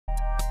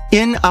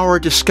In our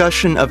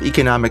discussion of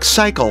economic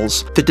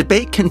cycles, the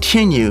debate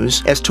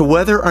continues as to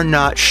whether or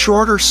not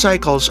shorter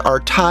cycles are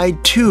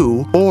tied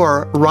to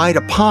or ride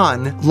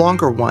upon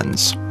longer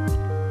ones.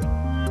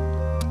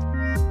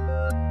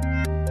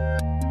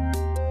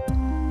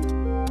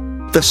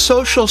 The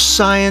social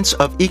science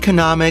of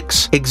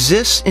economics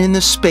exists in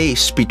the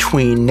space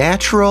between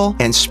natural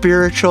and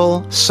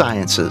spiritual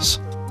sciences.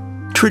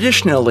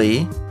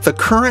 Traditionally, the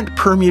current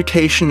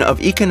permutation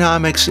of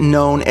economics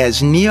known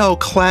as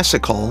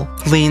neoclassical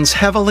leans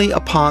heavily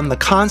upon the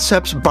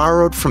concepts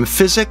borrowed from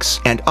physics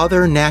and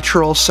other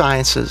natural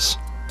sciences.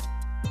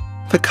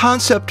 The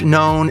concept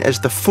known as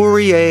the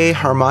Fourier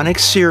Harmonic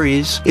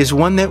series is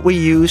one that we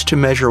use to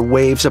measure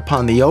waves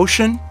upon the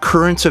ocean,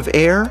 currents of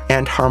air,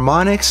 and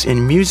harmonics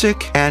in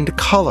music and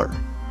color.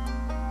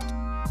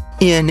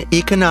 In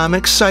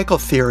economic cycle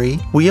theory,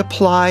 we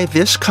apply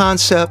this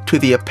concept to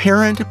the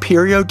apparent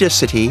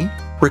periodicity,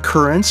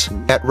 recurrence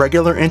at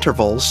regular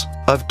intervals,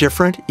 of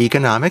different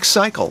economic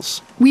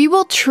cycles. We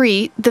will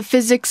treat the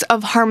physics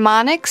of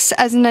harmonics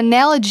as an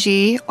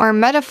analogy or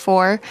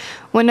metaphor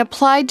when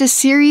applied to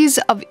series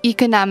of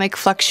economic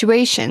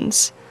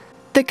fluctuations.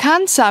 The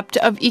concept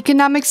of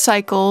economic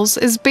cycles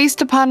is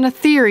based upon a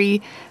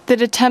theory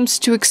that attempts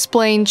to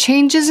explain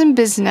changes in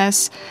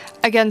business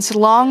against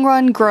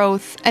long-run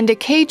growth and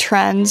decay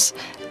trends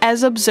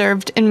as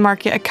observed in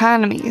market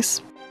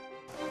economies.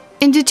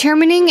 In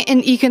determining an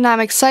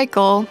economic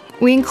cycle,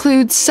 we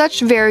include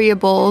such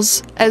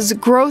variables as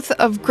growth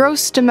of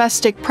gross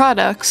domestic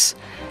products,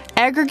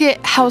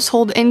 aggregate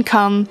household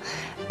income,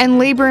 and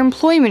labor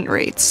employment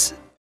rates